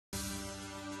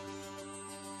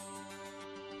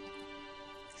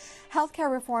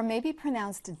Healthcare reform may be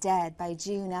pronounced dead by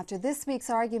June after this week's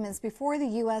arguments before the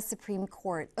U.S. Supreme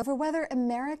Court over whether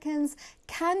Americans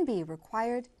can be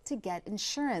required to get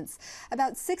insurance.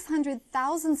 About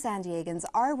 600,000 San Diegans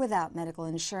are without medical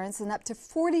insurance, and up to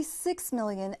 46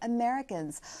 million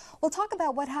Americans. We'll talk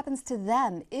about what happens to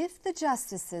them if the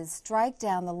justices strike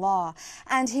down the law.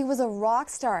 And he was a rock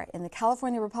star in the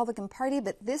California Republican Party,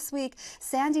 but this week,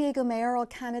 San Diego mayoral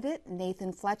candidate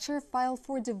Nathan Fletcher filed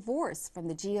for divorce from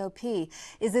the GOP.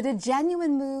 Is it a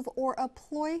genuine move or a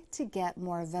ploy to get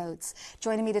more votes?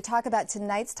 Joining me to talk about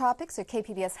tonight's topics are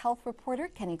KPBS health reporter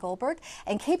Kenny Goldberg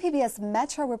and KPBS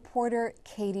Metro reporter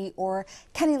Katie Orr.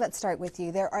 Kenny, let's start with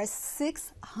you. There are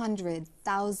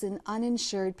 600,000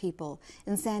 uninsured people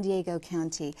in San Diego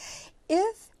County.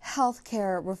 If health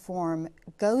care reform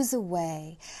goes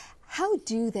away, how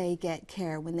do they get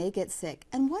care when they get sick?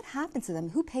 And what happens to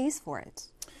them? Who pays for it?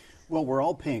 Well, we're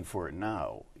all paying for it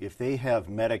now. If they have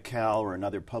Medi-Cal or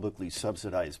another publicly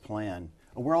subsidized plan,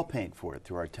 we're all paying for it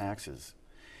through our taxes.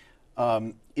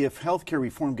 If health care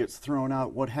reform gets thrown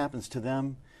out, what happens to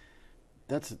them?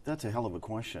 That's a hell of a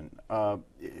question.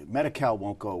 Medi-Cal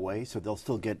won't go away, so they'll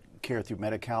still get care through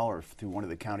Medi-Cal or through one of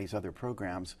the county's other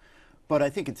programs. But I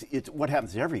think it's what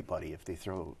happens to everybody if they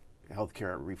throw health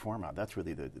care reform out. That's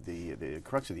really the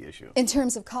crux of the issue. In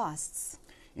terms of costs?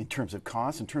 In terms of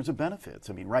costs, in terms of benefits.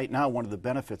 I mean, right now, one of the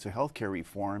benefits of health care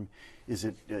reform is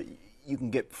that you can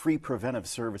get free preventive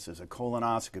services, a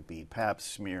colonoscopy, pap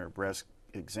smear, breast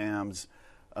exams,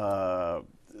 so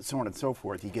on and so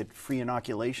forth. You get free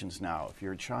inoculations now if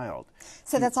you're a child.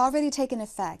 So that's already taken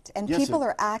effect, and yes, people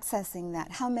are accessing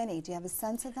that. How many? Do you have a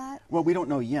sense of that? Well, we don't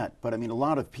know yet, but I mean, a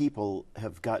lot of people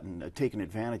have taken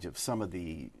advantage of some of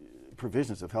the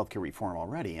provisions of health care reform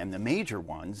already, and the major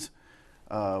ones,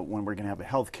 when we're going to have a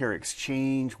health care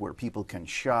exchange where people can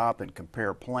shop and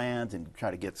compare plans and try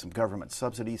to get some government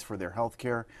subsidies for their health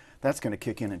care, that's going to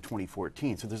kick in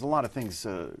 2014. So there's a lot of things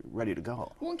ready to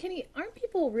go. Well, Kenny, aren't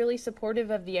people really supportive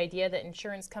of the idea that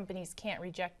insurance companies can't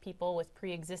reject people with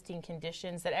pre-existing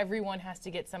conditions, that everyone has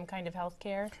to get some kind of health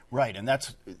care? Right, and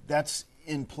that's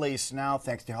in place now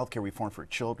thanks to health care reform for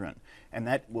children, and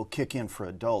that will kick in for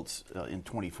adults in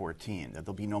 2014, that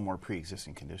there'll be no more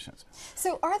pre-existing conditions.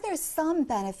 So are there some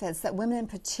benefits that women in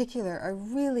particular are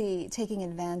really taking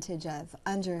advantage of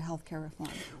under health care reform?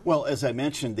 Well, as I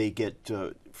mentioned, they get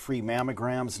free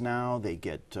mammograms now, they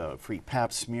get free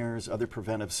pap smears, other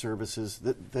preventive services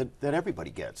that everybody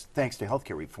gets thanks to health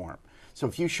care reform. So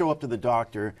if you show up to the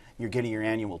doctor, you're getting your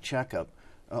annual checkup,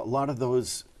 a lot of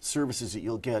those services that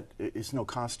you'll get is no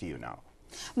cost to you now.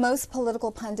 Most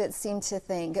political pundits seem to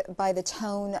think, by the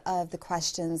tone of the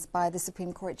questions by the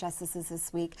Supreme Court justices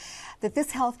this week, that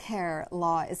this health care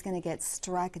law is going to get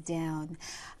struck down.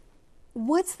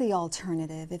 What's the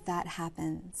alternative if that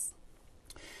happens?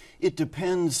 It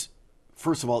depends,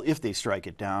 first of all, if they strike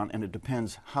it down, and it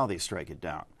depends how they strike it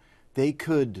down. They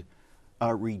could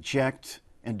reject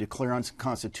and declare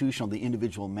unconstitutional the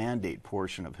individual mandate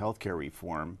portion of health care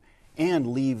reform and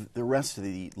leave the rest of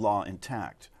the law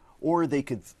intact. Or they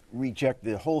could reject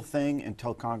the whole thing and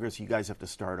tell Congress, you guys have to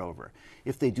start over.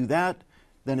 If they do that,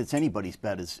 then it's anybody's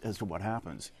bet as to what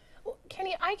happens. Well,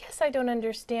 Kenny, I guess I don't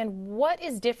understand what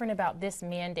is different about this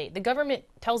mandate. The government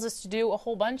tells us to do a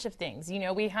whole bunch of things. You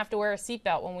know, we have to wear a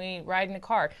seatbelt when we ride in a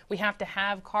car. We have to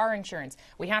have car insurance.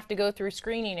 We have to go through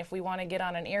screening if we want to get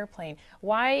on an airplane.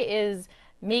 Why is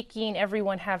making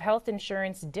everyone have health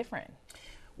insurance different?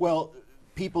 Well,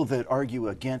 people that argue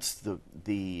against the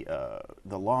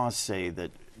laws say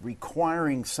that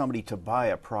requiring somebody to buy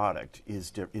a product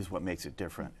is what makes it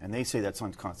different, and they say that's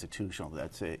unconstitutional.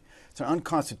 It's an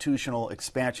unconstitutional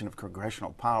expansion of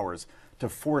congressional powers to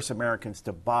force Americans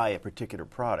to buy a particular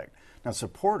product. Now,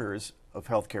 supporters of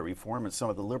health care reform and some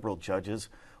of the liberal judges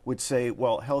would say,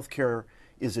 well, health care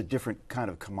is a different kind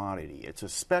of commodity. It's a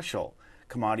special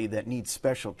commodity that needs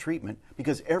special treatment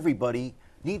because everybody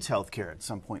needs health care at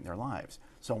some point in their lives.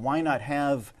 So why not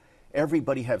have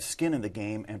everybody have skin in the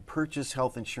game and purchase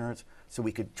health insurance so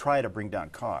we could try to bring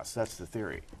down costs? That's the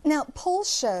theory. Now,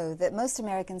 polls show that most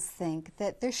Americans think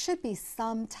that there should be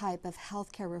some type of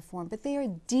health care reform, but they are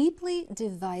deeply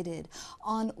divided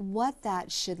on what that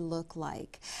should look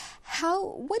like.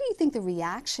 What do you think the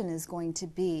reaction is going to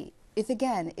be if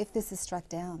this is struck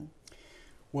down?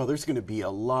 Well, there's going to be a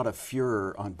lot of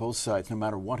furor on both sides no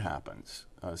matter what happens,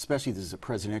 especially if this is a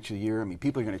presidential year. I mean,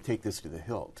 people are going to take this to the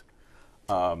hilt.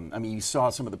 I mean, you saw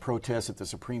some of the protests at the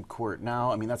Supreme Court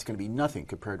now. I mean, that's going to be nothing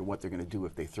compared to what they're going to do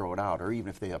if they throw it out or even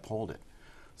if they uphold it.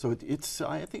 So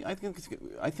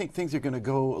I think things are going to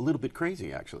go a little bit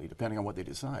crazy, actually, depending on what they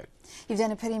decide. You've done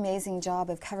a pretty amazing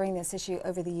job of covering this issue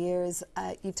over the years.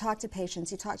 You've talked to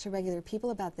patients, you've talked to regular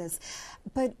people about this.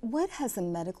 But what has the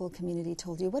medical community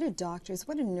told you? What are doctors,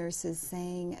 what are nurses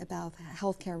saying about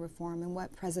healthcare reform and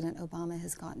what President Obama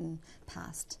has gotten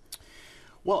passed?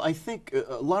 Well, I think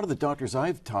a lot of the doctors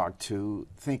I've talked to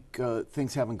think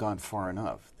things haven't gone far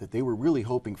enough, that they were really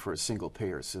hoping for a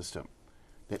single-payer system,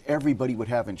 that everybody would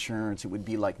have insurance. It would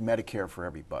be like Medicare for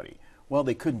everybody. Well,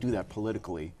 they couldn't do that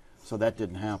politically, so that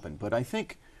didn't happen. But I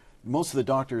think most of the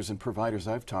doctors and providers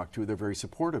I've talked to, they're very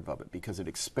supportive of it because it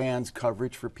expands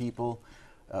coverage for people.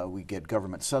 We get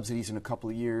government subsidies in a couple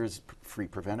of years, free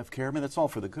preventive care. I mean, that's all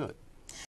for the good.